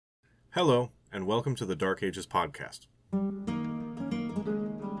Hello, and welcome to the Dark Ages podcast.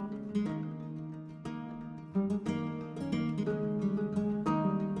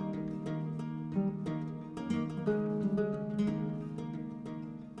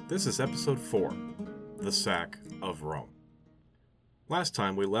 This is episode 4, The Sack of Rome. Last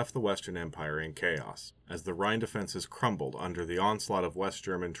time we left the Western Empire in chaos, as the Rhine defenses crumbled under the onslaught of West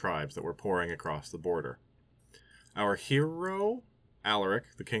German tribes that were pouring across the border. Our hero,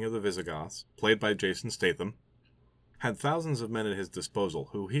 Alaric, the king of the Visigoths, played by Jason Statham, had thousands of men at his disposal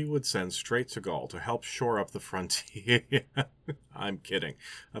who he would send straight to Gaul to help shore up the frontier. I'm kidding.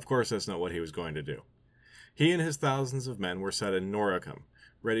 Of course that's not what he was going to do. He and his thousands of men were set in Noricum,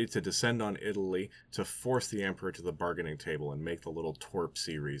 ready to descend on Italy to force the emperor to the bargaining table and make the little twerp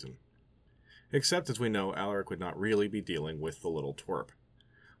see reason. Except, as we know, Alaric would not really be dealing with the little twerp.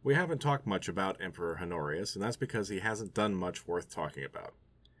 We haven't talked much about Emperor Honorius, and that's because he hasn't done much worth talking about.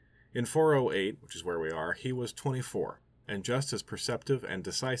 In 408, which is where we are, he was 24, and just as perceptive and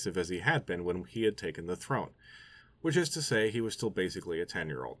decisive as he had been when he had taken the throne, which is to say he was still basically a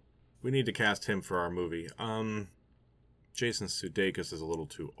 10-year-old. We need to cast him for our movie. Jason Sudeikis is a little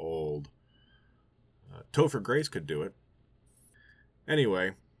too old. Topher Grace could do it.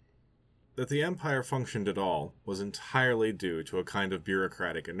 Anyway, that the empire functioned at all was entirely due to a kind of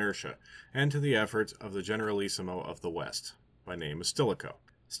bureaucratic inertia, and to the efforts of the Generalissimo of the West, by name of Stilicho.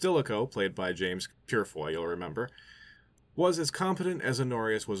 Stilicho, played by James Purefoy, you'll remember, was as competent as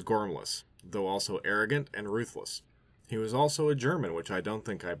Honorius was gormless, though also arrogant and ruthless. He was also a German, which I don't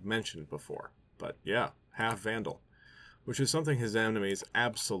think I've mentioned before, but yeah, half Vandal, which is something his enemies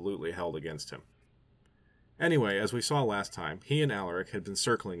absolutely held against him. Anyway, as we saw last time, he and Alaric had been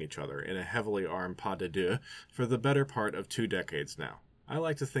circling each other in a heavily armed pas de deux for the better part of 2 decades now. I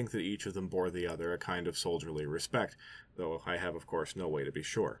like to think that each of them bore the other a kind of soldierly respect, though I have, of course, no way to be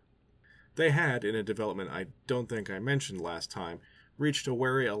sure. They had, in a development I don't think I mentioned last time, reached a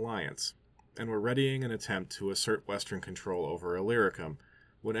wary alliance, and were readying an attempt to assert Western control over Illyricum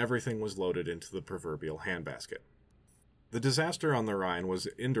when everything was loaded into the proverbial handbasket. The disaster on the Rhine was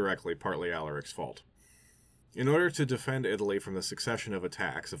indirectly partly Alaric's fault. In order to defend Italy from the succession of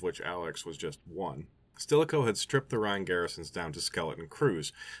attacks, of which Alaric's was just one, Stilicho had stripped the Rhine garrisons down to skeleton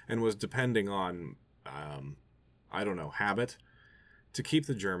crews, and was depending on, habit, to keep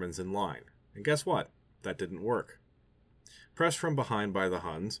the Germans in line. And guess what? That didn't work. Pressed from behind by the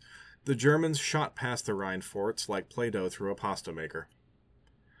Huns, the Germans shot past the Rhine forts like Play-Doh through a pasta maker.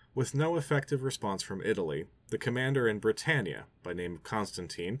 With no effective response from Italy, the commander in Britannia, by name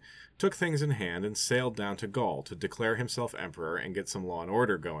Constantine, took things in hand and sailed down to Gaul to declare himself emperor and get some law and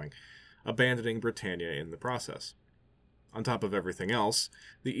order going, abandoning Britannia in the process. On top of everything else,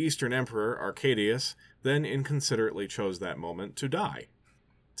 the Eastern Emperor, Arcadius, then inconsiderately chose that moment to die.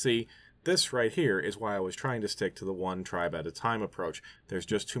 See, this right here is why I was trying to stick to the one tribe at a time approach. There's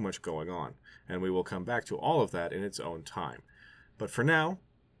just too much going on, and we will come back to all of that in its own time. But for now,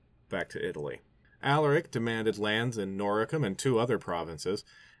 back to Italy. Alaric demanded lands in Noricum and 2 other provinces,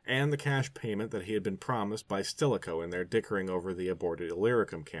 and the cash payment that he had been promised by Stilicho in their dickering over the aborted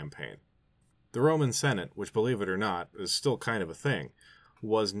Illyricum campaign. The Roman Senate, which, believe it or not, is still kind of a thing,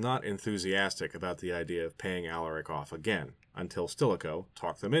 was not enthusiastic about the idea of paying Alaric off again, until Stilicho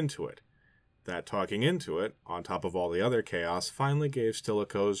talked them into it. That talking into it, on top of all the other chaos, finally gave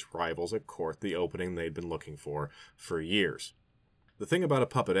Stilicho's rivals at court the opening they'd been looking for years. The thing about a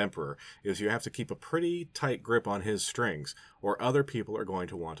puppet emperor is you have to keep a pretty tight grip on his strings, or other people are going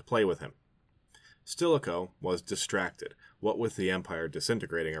to want to play with him. Stilicho was distracted, what with the empire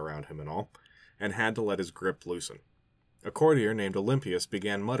disintegrating around him and all, and had to let his grip loosen. A courtier named Olympius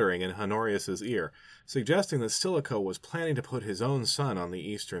began muttering in Honorius's ear, suggesting that Stilicho was planning to put his own son on the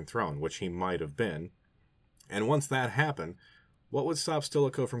Eastern throne, which he might have been. And once that happened, what would stop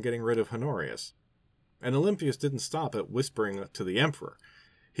Stilicho from getting rid of Honorius? And Olympius didn't stop at whispering to the emperor.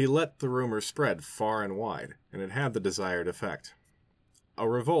 He let the rumor spread far and wide, and it had the desired effect. A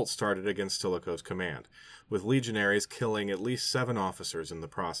revolt started against Stilicho's command, with legionaries killing at least 7 officers in the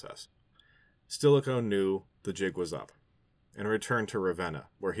process. Stilicho knew the jig was up, and returned to Ravenna,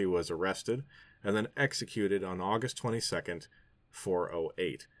 where he was arrested and then executed on August 22nd,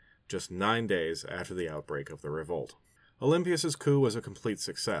 408, just 9 days after the outbreak of the revolt. Olympius's coup was a complete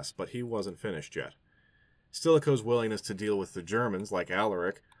success, but he wasn't finished yet. Stilicho's willingness to deal with the Germans, like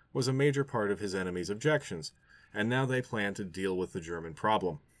Alaric, was a major part of his enemies' objections, and now they planned to deal with the German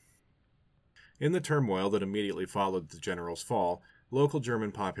problem. In the turmoil that immediately followed the general's fall, local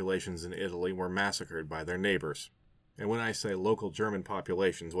German populations in Italy were massacred by their neighbors. And when I say local German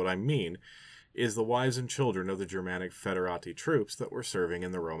populations, what I mean is the wives and children of the Germanic Federati troops that were serving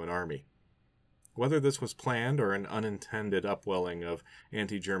in the Roman army. Whether this was planned or an unintended upwelling of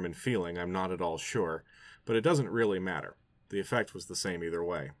anti-German feeling, I'm not at all sure, but it doesn't really matter. The effect was the same either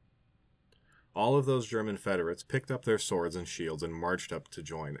way. All of those German Federates picked up their swords and shields and marched up to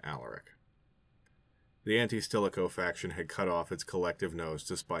join Alaric. The anti-Stilicho faction had cut off its collective nose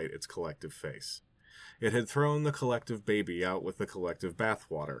to spite its collective face. It had thrown the collective baby out with the collective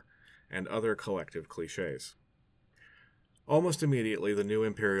bathwater, and other collective cliches. Almost immediately, the new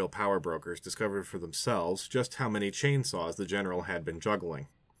imperial power brokers discovered for themselves just how many chainsaws the general had been juggling.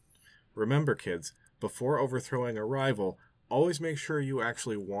 Remember, kids, before overthrowing a rival, always make sure you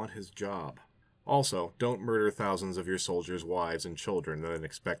actually want his job. Also, don't murder thousands of your soldiers' wives and children and then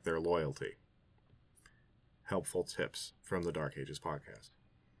expect their loyalty. Helpful tips from the Dark Ages podcast.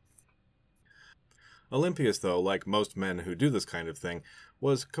 Olympius, though, like most men who do this kind of thing,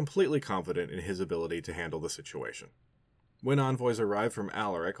 was completely confident in his ability to handle the situation. When envoys arrived from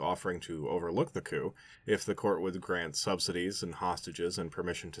Alaric offering to overlook the coup, if the court would grant subsidies and hostages and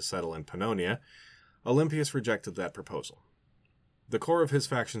permission to settle in Pannonia, Olympius rejected that proposal. The core of his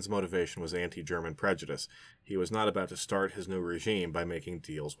faction's motivation was anti-German prejudice. He was not about to start his new regime by making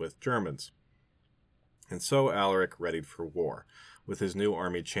deals with Germans. And so Alaric readied for war, with his new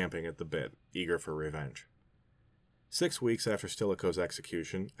army champing at the bit, eager for revenge. 6 weeks after Stilicho's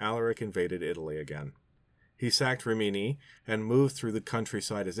execution, Alaric invaded Italy again. He sacked Rimini and moved through the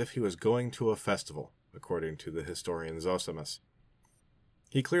countryside as if he was going to a festival, according to the historian Zosimus.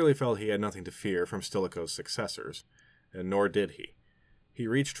 He clearly felt he had nothing to fear from Stilicho's successors, and nor did he. He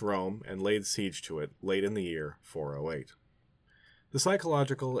reached Rome and laid siege to it late in the year 408. The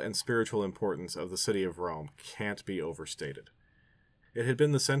psychological and spiritual importance of the city of Rome can't be overstated. It had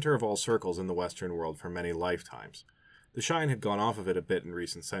been the center of all circles in the Western world for many lifetimes. The shine had gone off of it a bit in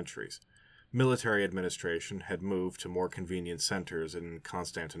recent centuries. Military administration had moved to more convenient centers in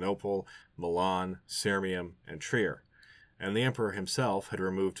Constantinople, Milan, Sirmium, and Trier, and the emperor himself had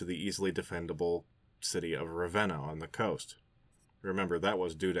removed to the easily defendable city of Ravenna on the coast. Remember, that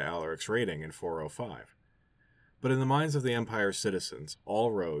was due to Alaric's raiding in 405. But in the minds of the empire's citizens,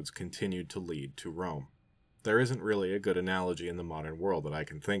 all roads continued to lead to Rome. There isn't really a good analogy in the modern world that I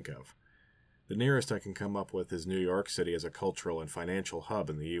can think of. The nearest I can come up with is New York City as a cultural and financial hub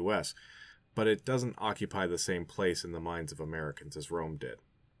in the U.S., but it doesn't occupy the same place in the minds of Americans as Rome did.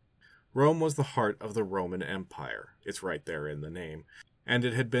 Rome was the heart of the Roman Empire, it's right there in the name, and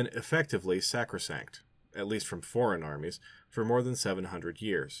it had been effectively sacrosanct, at least from foreign armies, for more than 700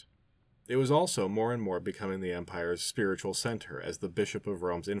 years. It was also more and more becoming the empire's spiritual center as the Bishop of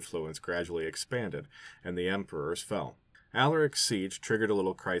Rome's influence gradually expanded and the emperors fell. Alaric's siege triggered a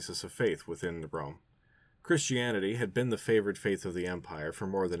little crisis of faith within Rome. Christianity had been the favored faith of the empire for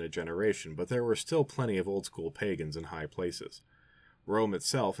more than a generation, but there were still plenty of old-school pagans in high places. Rome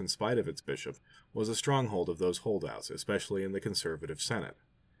itself, in spite of its bishop, was a stronghold of those holdouts, especially in the conservative Senate.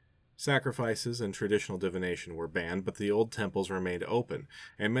 Sacrifices and traditional divination were banned, but the old temples remained open,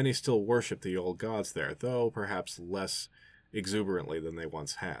 and many still worshipped the old gods there, though perhaps less exuberantly than they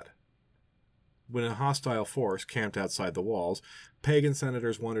once had. When a hostile force camped outside the walls, pagan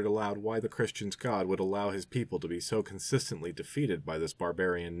senators wondered aloud why the Christian's God would allow his people to be so consistently defeated by this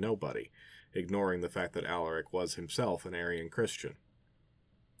barbarian nobody, ignoring the fact that Alaric was himself an Arian Christian.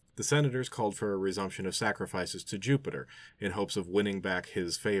 The senators called for a resumption of sacrifices to Jupiter in hopes of winning back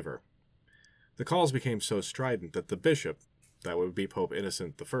his favor. The calls became so strident that the bishop, that would be Pope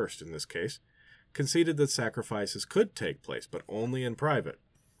Innocent I in this case, conceded that sacrifices could take place, but only in private.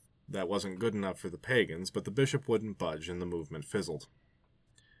 That wasn't good enough for the pagans, but the bishop wouldn't budge and the movement fizzled.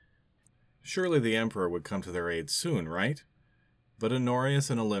 Surely the emperor would come to their aid soon, right? But Honorius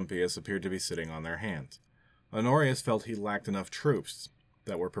and Olympius appeared to be sitting on their hands. Honorius felt he lacked enough troops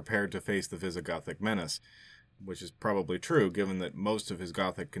that were prepared to face the Visigothic menace, which is probably true given that most of his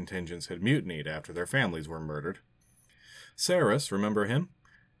Gothic contingents had mutinied after their families were murdered. Sarus, remember him,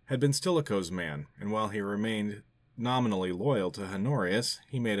 had been Stilicho's man, and while he remained nominally loyal to Honorius,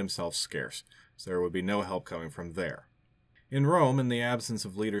 he made himself scarce, so there would be no help coming from there. In Rome, in the absence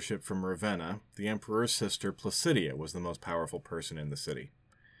of leadership from Ravenna, the emperor's sister Placidia was the most powerful person in the city.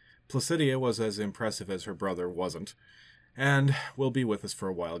 Placidia was as impressive as her brother wasn't, and will be with us for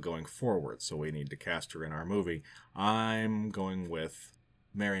a while going forward, so we need to cast her in our movie. I'm going with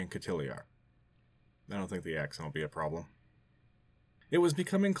Marion Cotillard. I don't think the accent will be a problem. It was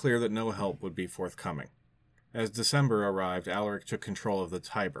becoming clear that no help would be forthcoming. As December arrived, Alaric took control of the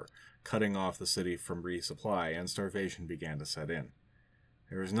Tiber, cutting off the city from resupply, and starvation began to set in.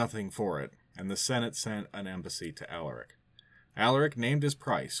 There was nothing for it, and the Senate sent an embassy to Alaric. Alaric named his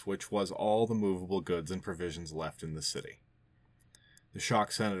price, which was all the movable goods and provisions left in the city. The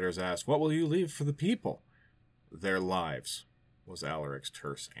shocked senators asked, "What will you leave for the people?" "Their lives," was Alaric's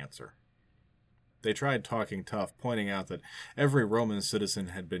terse answer. They tried talking tough, pointing out that every Roman citizen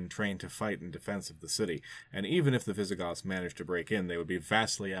had been trained to fight in defense of the city, and even if the Visigoths managed to break in, they would be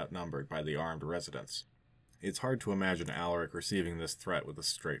vastly outnumbered by the armed residents. It's hard to imagine Alaric receiving this threat with a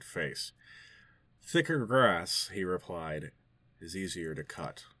straight face. "Thicker grass," he replied, "is easier to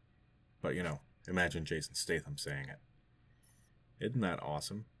cut." But, imagine Jason Statham saying it. Isn't that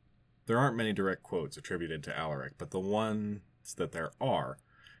awesome? There aren't many direct quotes attributed to Alaric, but the ones that there are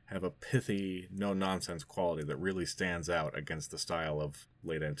have a pithy, no-nonsense quality that really stands out against the style of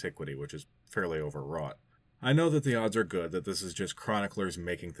late antiquity, which is fairly overwrought. I know that the odds are good that this is just chroniclers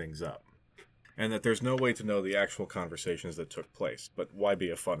making things up, and that there's no way to know the actual conversations that took place, but why be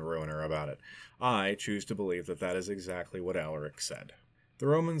a fun ruiner about it? I choose to believe that that is exactly what Alaric said. The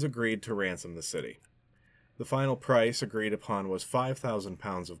Romans agreed to ransom the city. The final price agreed upon was 5,000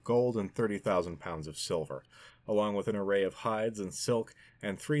 pounds of gold and 30,000 pounds of silver, along with an array of hides and silk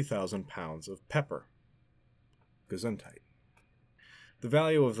and 3,000 pounds of pepper. Gesundheit. The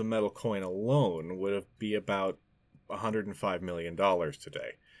value of the metal coin alone would be about $105 million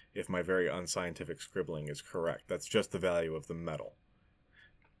today, if my very unscientific scribbling is correct. That's just the value of the metal.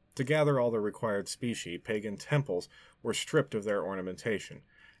 To gather all the required specie, pagan temples were stripped of their ornamentation,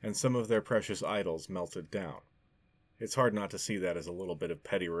 and some of their precious idols melted down. It's hard not to see that as a little bit of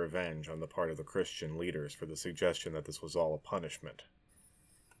petty revenge on the part of the Christian leaders for the suggestion that this was all a punishment.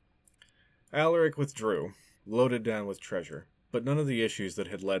 Alaric withdrew, loaded down with treasure, but none of the issues that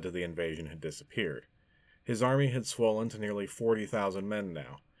had led to the invasion had disappeared. His army had swollen to nearly 40,000 men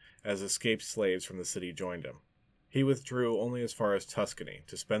now, as escaped slaves from the city joined him. He withdrew only as far as Tuscany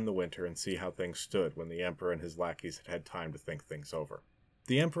to spend the winter and see how things stood when the emperor and his lackeys had had time to think things over.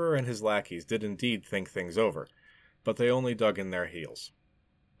 The emperor and his lackeys did indeed think things over, but they only dug in their heels.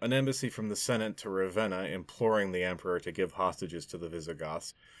 An embassy from the Senate to Ravenna imploring the emperor to give hostages to the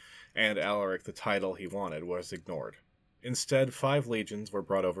Visigoths, and Alaric the title he wanted, was ignored. Instead, 5 legions were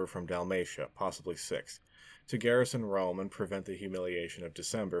brought over from Dalmatia, possibly 6, to garrison Rome and prevent the humiliation of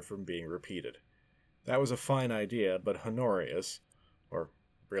December from being repeated. That was a fine idea, but Honorius, or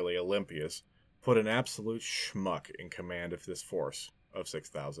really Olympius, put an absolute schmuck in command of this force of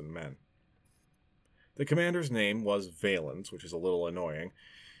 6,000 men. The commander's name was Valens, which is a little annoying,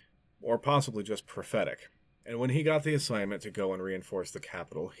 or possibly just prophetic, and when he got the assignment to go and reinforce the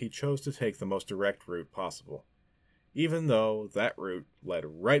capital, he chose to take the most direct route possible, even though that route led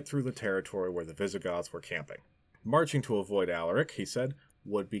right through the territory where the Visigoths were camping. Marching to avoid Alaric, he said,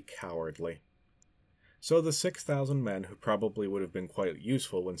 would be cowardly. So the 6,000 men, who probably would have been quite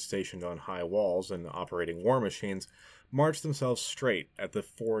useful when stationed on high walls and operating war machines, marched themselves straight at the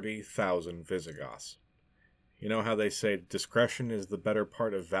 40,000 Visigoths. You know how they say discretion is the better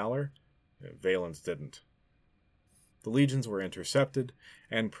part of valor? Valens didn't. The legions were intercepted,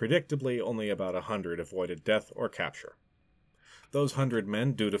 and predictably only about 100 avoided death or capture. Those 100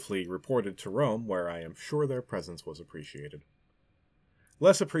 men dutifully reported to Rome, where I am sure their presence was appreciated.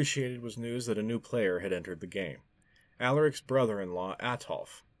 Less appreciated was news that a new player had entered the game. Alaric's brother-in-law,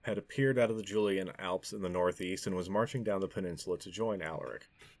 Ataulf, had appeared out of the Julian Alps in the northeast and was marching down the peninsula to join Alaric.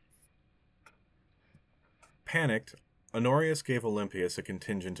 Panicked, Honorius gave Olympius a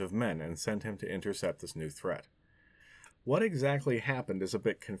contingent of men and sent him to intercept this new threat. What exactly happened is a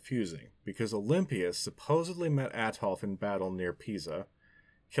bit confusing, because Olympius supposedly met Ataulf in battle near Pisa,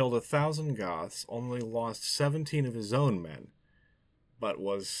 killed 1,000 Goths, only lost 17 of his own men, but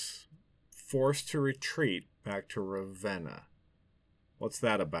was forced to retreat back to Ravenna. What's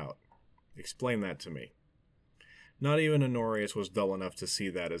that about? Explain that to me. Not even Honorius was dull enough to see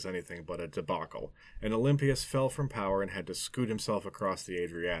that as anything but a debacle, and Olympius fell from power and had to scoot himself across the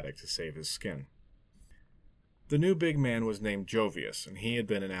Adriatic to save his skin. The new big man was named Jovius, and he had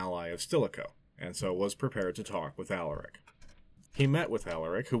been an ally of Stilicho, and so was prepared to talk with Alaric. He met with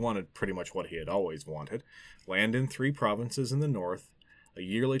Alaric, who wanted pretty much what he had always wanted, land in 3 provinces in the north, a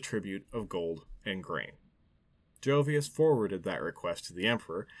yearly tribute of gold and grain. Jovius forwarded that request to the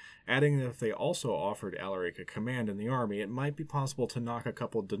emperor, adding that if they also offered Alaric a command in the army, it might be possible to knock a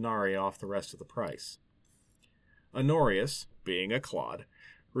couple denarii off the rest of the price. Honorius, being a clod,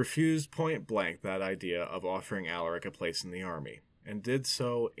 refused point-blank that idea of offering Alaric a place in the army, and did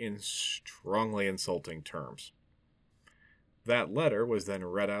so in strongly insulting terms. That letter was then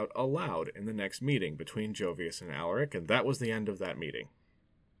read out aloud in the next meeting between Jovius and Alaric, and that was the end of that meeting.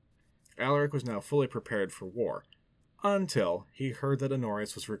 Alaric was now fully prepared for war, until he heard that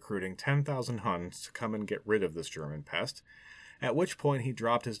Honorius was recruiting 10,000 Huns to come and get rid of this German pest, at which point he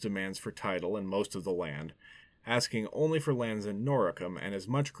dropped his demands for title and most of the land, asking only for lands in Noricum and as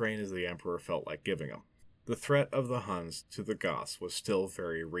much grain as the emperor felt like giving him. The threat of the Huns to the Goths was still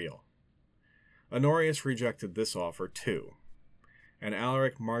very real. Honorius rejected this offer too, and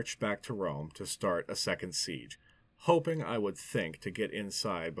Alaric marched back to Rome to start a second siege, hoping, I would think, to get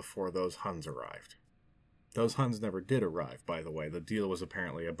inside before those Huns arrived. Those Huns never did arrive, by the way. The deal was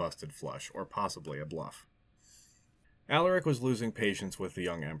apparently a busted flush, or possibly a bluff. Alaric was losing patience with the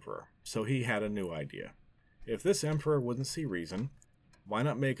young emperor, so he had a new idea. If this emperor wouldn't see reason, why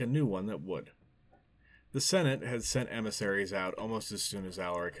not make a new one that would? The Senate had sent emissaries out almost as soon as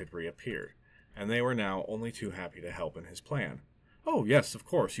Alaric had reappeared, and they were now only too happy to help in his plan. Oh, yes, of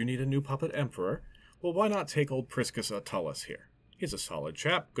course, you need a new puppet emperor. Well, why not take old Priscus Attalus here? He's a solid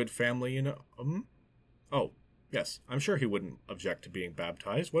chap, good family, you know. Oh, yes, I'm sure he wouldn't object to being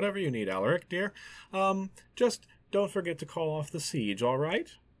baptized. Whatever you need, Alaric, dear. Just don't forget to call off the siege, all right?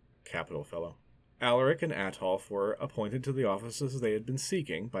 Capital fellow. Alaric and Ataulf were appointed to the offices they had been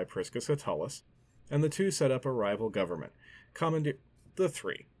seeking by Priscus Attalus, and the two set up a rival government. The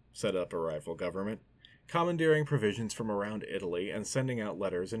three set up a rival government, commandeering provisions from around Italy and sending out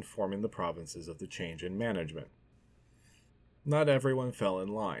letters informing the provinces of the change in management. Not everyone fell in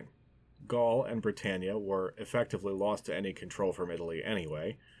line. Gaul and Britannia were effectively lost to any control from Italy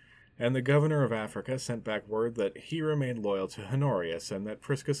anyway, and the governor of Africa sent back word that he remained loyal to Honorius and that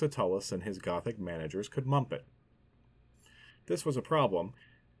Priscus Attalus and his Gothic managers could mump it. This was a problem,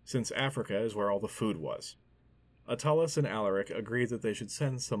 since Africa is where all the food was. Attalus and Alaric agreed that they should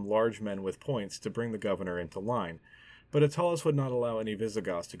send some large men with points to bring the governor into line, but Attalus would not allow any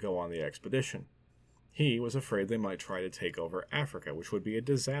Visigoths to go on the expedition. He was afraid they might try to take over Africa, which would be a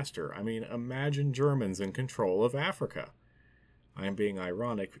disaster. I mean, imagine Germans in control of Africa. I am being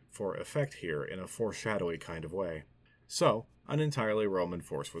ironic for effect here in a foreshadowy kind of way. So, an entirely Roman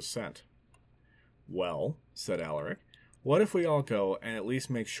force was sent. Well, said Alaric, what if we all go and at least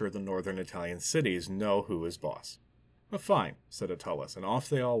make sure the northern Italian cities know who is boss? Fine, said Attalus, and off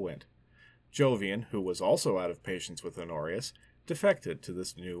they all went. Jovian, who was also out of patience with Honorius, defected to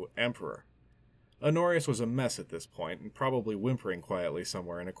this new emperor. Honorius was a mess at this point, and probably whimpering quietly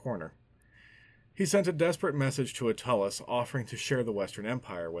somewhere in a corner. He sent a desperate message to Attalus offering to share the Western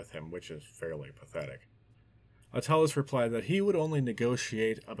Empire with him, which is fairly pathetic. Attalus replied that he would only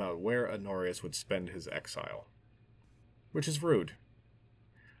negotiate about where Honorius would spend his exile. Which is rude.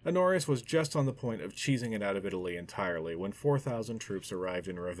 Honorius was just on the point of cheesing it out of Italy entirely when 4,000 troops arrived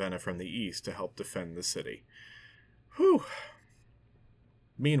in Ravenna from the east to help defend the city. Whew!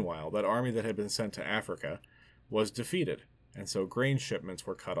 Meanwhile, that army that had been sent to Africa was defeated, and so grain shipments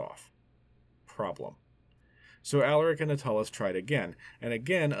were cut off. Problem. So Alaric and Attalus tried again, and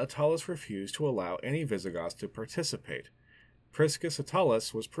again Attalus refused to allow any Visigoths to participate. Priscus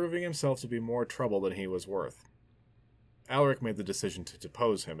Attalus was proving himself to be more trouble than he was worth. Alaric made the decision to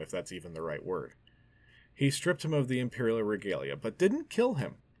depose him, if that's even the right word. He stripped him of the imperial regalia, but didn't kill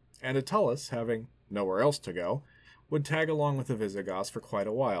him, and Attalus, having nowhere else to go, would tag along with the Visigoths for quite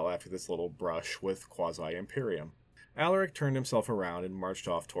a while after this little brush with quasi-imperium. Alaric turned himself around and marched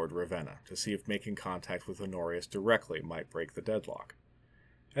off toward Ravenna to see if making contact with Honorius directly might break the deadlock.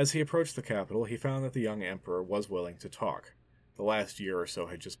 As he approached the capital, he found that the young emperor was willing to talk. The last year or so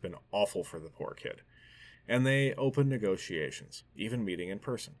had just been awful for the poor kid, and they opened negotiations, even meeting in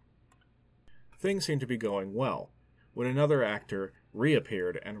person. Things seemed to be going well, when another actor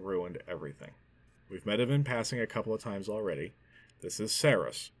reappeared and ruined everything. We've met him in passing a couple of times already. This is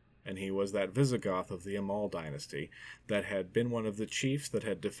Sarus, and he was that Visigoth of the Amal dynasty that had been one of the chiefs that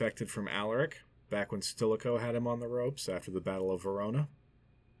had defected from Alaric back when Stilicho had him on the ropes after the Battle of Verona.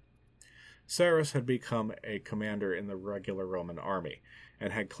 Sarus had become a commander in the regular Roman army,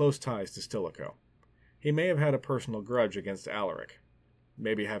 and had close ties to Stilicho. He may have had a personal grudge against Alaric,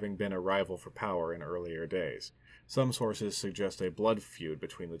 maybe having been a rival for power in earlier days. Some sources suggest a blood feud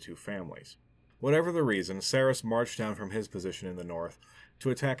between the two families. Whatever the reason, Sarus marched down from his position in the north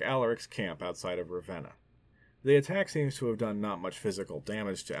to attack Alaric's camp outside of Ravenna. The attack seems to have done not much physical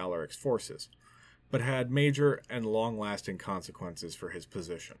damage to Alaric's forces, but had major and long-lasting consequences for his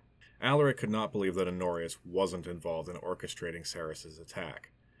position. Alaric could not believe that Honorius wasn't involved in orchestrating Sarus's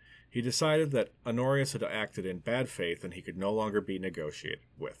attack. He decided that Honorius had acted in bad faith and he could no longer be negotiated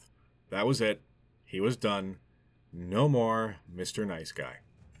with. That was it. He was done. No more Mr. Nice Guy.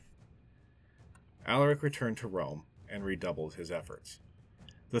 Alaric returned to Rome and redoubled his efforts.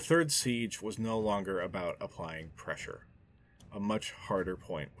 The third siege was no longer about applying pressure. A much harder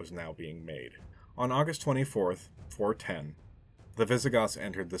point was now being made. On August 24th, 410, the Visigoths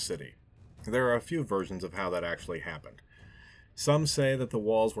entered the city. There are a few versions of how that actually happened. Some say that the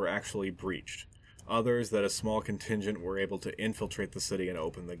walls were actually breached, others that a small contingent were able to infiltrate the city and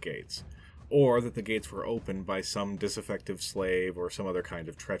open the gates, or that the gates were opened by some disaffective slave or some other kind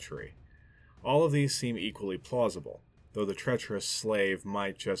of treachery. All of these seem equally plausible, though the treacherous slave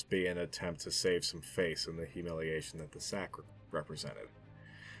might just be an attempt to save some face in the humiliation that the sack represented.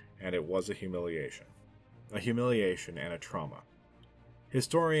 And it was a humiliation and a trauma.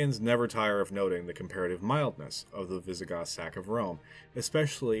 Historians never tire of noting the comparative mildness of the Visigoth sack of Rome,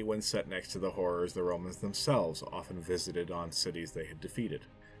 especially when set next to the horrors the Romans themselves often visited on cities they had defeated.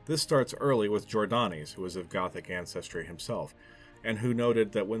 This starts early with Jordanes, who was of Gothic ancestry himself, and who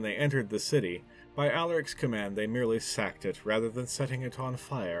noted that when they entered the city, by Alaric's command they merely sacked it rather than setting it on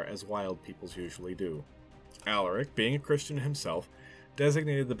fire as wild peoples usually do. Alaric, being a Christian himself,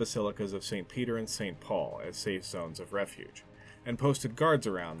 designated the basilicas of St. Peter and St. Paul as safe zones of refuge, and posted guards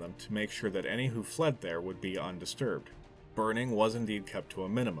around them to make sure that any who fled there would be undisturbed. Burning was indeed kept to a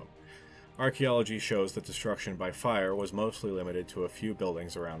minimum. Archaeology shows that destruction by fire was mostly limited to a few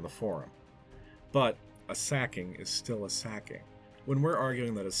buildings around the Forum. But a sacking is still a sacking. When we're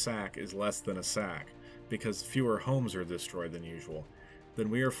arguing that a sack is less than a sack, because fewer homes are destroyed than usual, then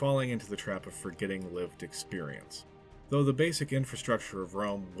we are falling into the trap of forgetting lived experience. Though the basic infrastructure of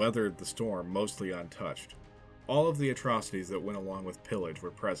Rome weathered the storm mostly untouched, all of the atrocities that went along with pillage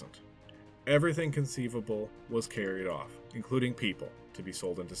were present. Everything conceivable was carried off, including people, to be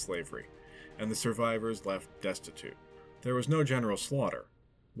sold into slavery, and the survivors left destitute. There was no general slaughter,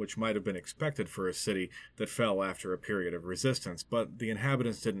 which might have been expected for a city that fell after a period of resistance, but the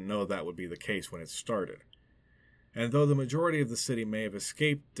inhabitants didn't know that would be the case when it started. And though the majority of the city may have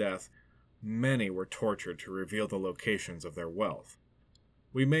escaped death, many were tortured to reveal the locations of their wealth.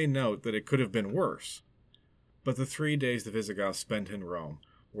 We may note that it could have been worse, but the 3 days the Visigoths spent in Rome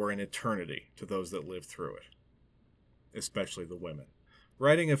were an eternity to those that lived through it, especially the women.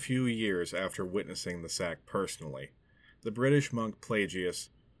 Writing a few years after witnessing the sack personally, the British monk Pelagius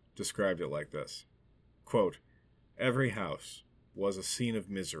described it like this, quote, "Every house was a scene of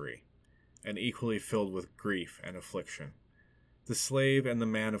misery, and equally filled with grief and affliction. The slave and the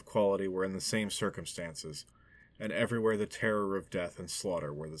man of quality were in the same circumstances, and everywhere the terror of death and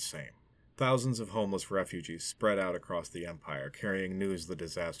slaughter were the same." Thousands of homeless refugees spread out across the empire, carrying news of the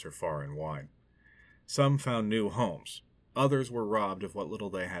disaster far and wide. Some found new homes, others were robbed of what little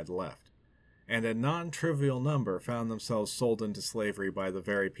they had left, and a non-trivial number found themselves sold into slavery by the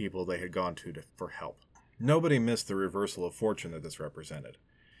very people they had gone to for help. Nobody missed the reversal of fortune that this represented.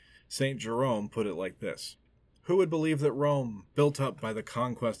 St. Jerome put it like this: "Who would believe that Rome, built up by the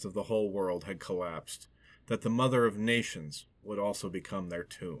conquest of the whole world, had collapsed, that the mother of nations would also become their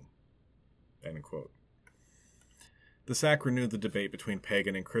tomb?" End quote. The sack renewed the debate between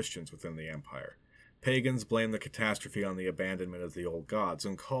pagan and Christians within the empire. Pagans blamed the catastrophe on the abandonment of the old gods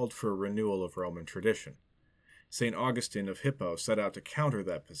and called for a renewal of Roman tradition. St. Augustine of Hippo set out to counter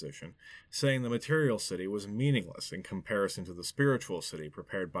that position, saying the material city was meaningless in comparison to the spiritual city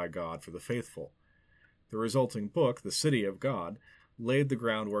prepared by God for the faithful. The resulting book, The City of God, laid the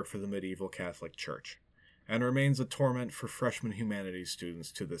groundwork for the medieval Catholic Church, and remains a torment for freshman humanities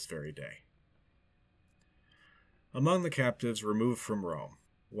students to this very day. Among the captives removed from Rome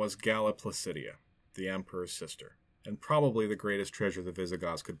was Galla Placidia, the emperor's sister, and probably the greatest treasure the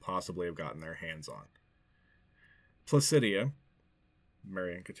Visigoths could possibly have gotten their hands on. Placidia,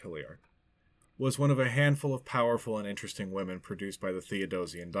 Marion Cotillard, was one of a handful of powerful and interesting women produced by the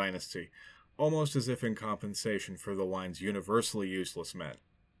Theodosian dynasty, almost as if in compensation for the lines "universally useless men."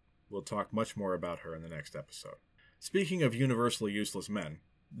 We'll talk much more about her in the next episode. Speaking of universally useless men,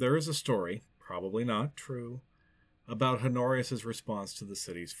 there is a story, probably not true, about Honorius' response to the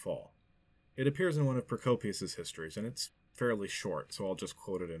city's fall. It appears in one of Procopius' histories, and it's fairly short, so I'll just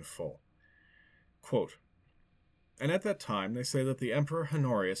quote it in full. Quote, "And at that time they say that the Emperor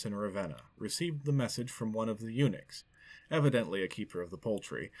Honorius in Ravenna received the message from one of the eunuchs, evidently a keeper of the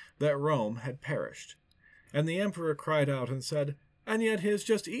poultry, that Rome had perished. And the emperor cried out and said, 'And yet he has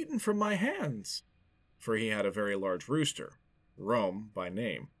just eaten from my hands!' For he had a very large rooster, Rome by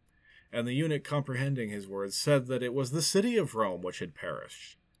name. And the eunuch, comprehending his words, said that it was the city of Rome which had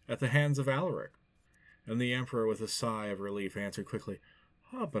perished, at the hands of Alaric. And the emperor, with a sigh of relief, answered quickly,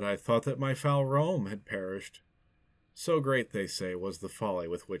 'But I thought that my foul Rome had perished.' So great, they say, was the folly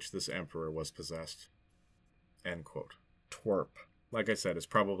with which this emperor was possessed." End quote. Twerp. Like I said, is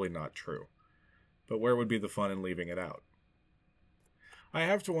probably not true. But where would be the fun in leaving it out? I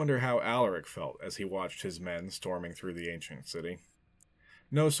have to wonder how Alaric felt as he watched his men storming through the ancient city.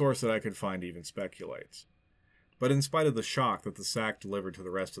 No source that I could find even speculates. But in spite of the shock that the sack delivered to the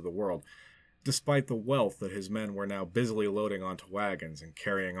rest of the world, Despite the wealth that his men were now busily loading onto wagons and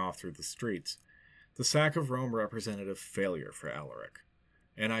carrying off through the streets, the sack of Rome represented a failure for Alaric,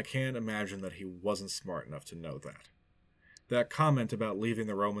 and I can't imagine that he wasn't smart enough to know that. That comment about leaving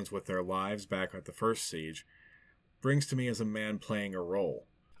the Romans with their lives back at the first siege brings to me as a man playing a role,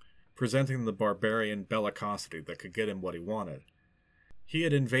 presenting the barbarian bellicosity that could get him what he wanted. He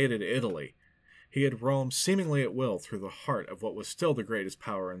had invaded Italy. He had roamed seemingly at will through the heart of what was still the greatest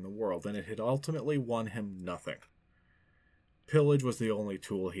power in the world, and it had ultimately won him nothing. Pillage was the only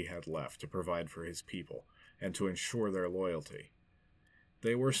tool he had left to provide for his people and to ensure their loyalty.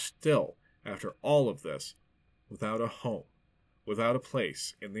 They were still, after all of this, without a home, without a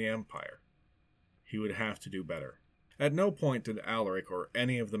place in the empire. He would have to do better. At no point did Alaric or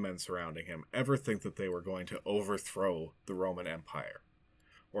any of the men surrounding him ever think that they were going to overthrow the Roman Empire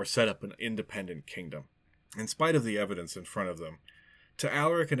or set up an independent kingdom. In spite of the evidence in front of them, to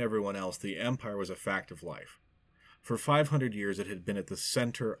Alaric and everyone else, the empire was a fact of life. For 500 years it had been at the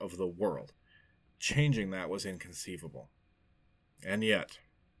center of the world. Changing that was inconceivable. And yet,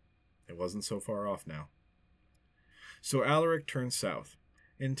 it wasn't so far off now. So Alaric turned south,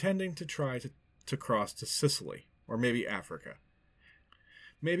 intending to try to cross to Sicily, or maybe Africa.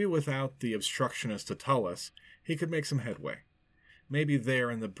 Maybe without the obstructionist Attalus, he could make some headway. Maybe there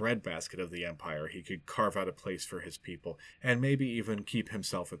in the breadbasket of the empire he could carve out a place for his people, and maybe even keep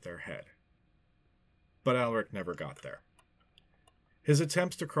himself at their head. But Alaric never got there. His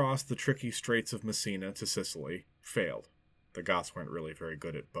attempts to cross the tricky Straits of Messina to Sicily failed. The Goths weren't really very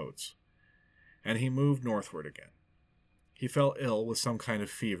good at boats. And he moved northward again. He fell ill with some kind of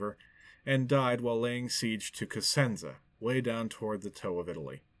fever, and died while laying siege to Cosenza, way down toward the toe of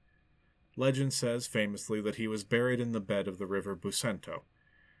Italy. Legend says famously that he was buried in the bed of the river Busento,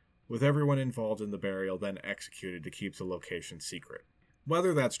 with everyone involved in the burial then executed to keep the location secret.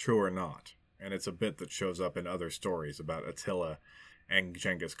 Whether that's true or not, and it's a bit that shows up in other stories about Attila and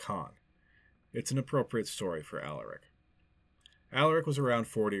Genghis Khan, it's an appropriate story for Alaric. Alaric was around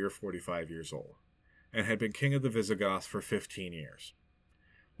 40 or 45 years old, and had been king of the Visigoths for 15 years.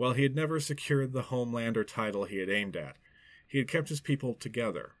 While he had never secured the homeland or title he had aimed at, he had kept his people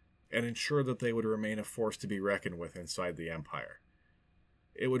together, and ensured that they would remain a force to be reckoned with inside the empire.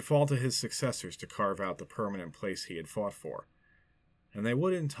 It would fall to his successors to carve out the permanent place he had fought for, and they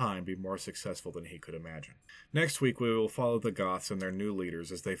would in time be more successful than he could imagine. Next week we will follow the Goths and their new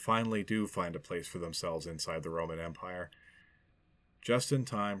leaders as they finally do find a place for themselves inside the Roman Empire, just in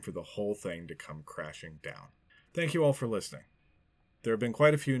time for the whole thing to come crashing down. Thank you all for listening. There have been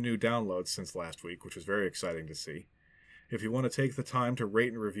quite a few new downloads since last week, which was very exciting to see. If you want to take the time to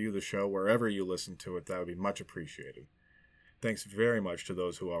rate and review the show wherever you listen to it, that would be much appreciated. Thanks very much to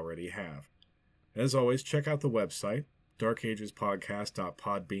those who already have. As always, check out the website,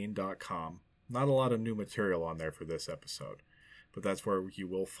 darkagespodcast.podbean.com. Not a lot of new material on there for this episode, but that's where you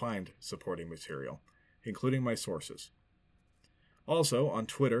will find supporting material, including my sources. Also on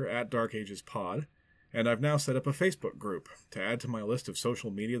Twitter @DarkAgesPod, and I've now set up a Facebook group to add to my list of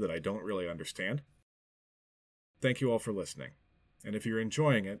social media that I don't really understand. Thank you all for listening, and if you're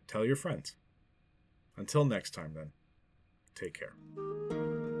enjoying it, tell your friends. Until next time then, take care.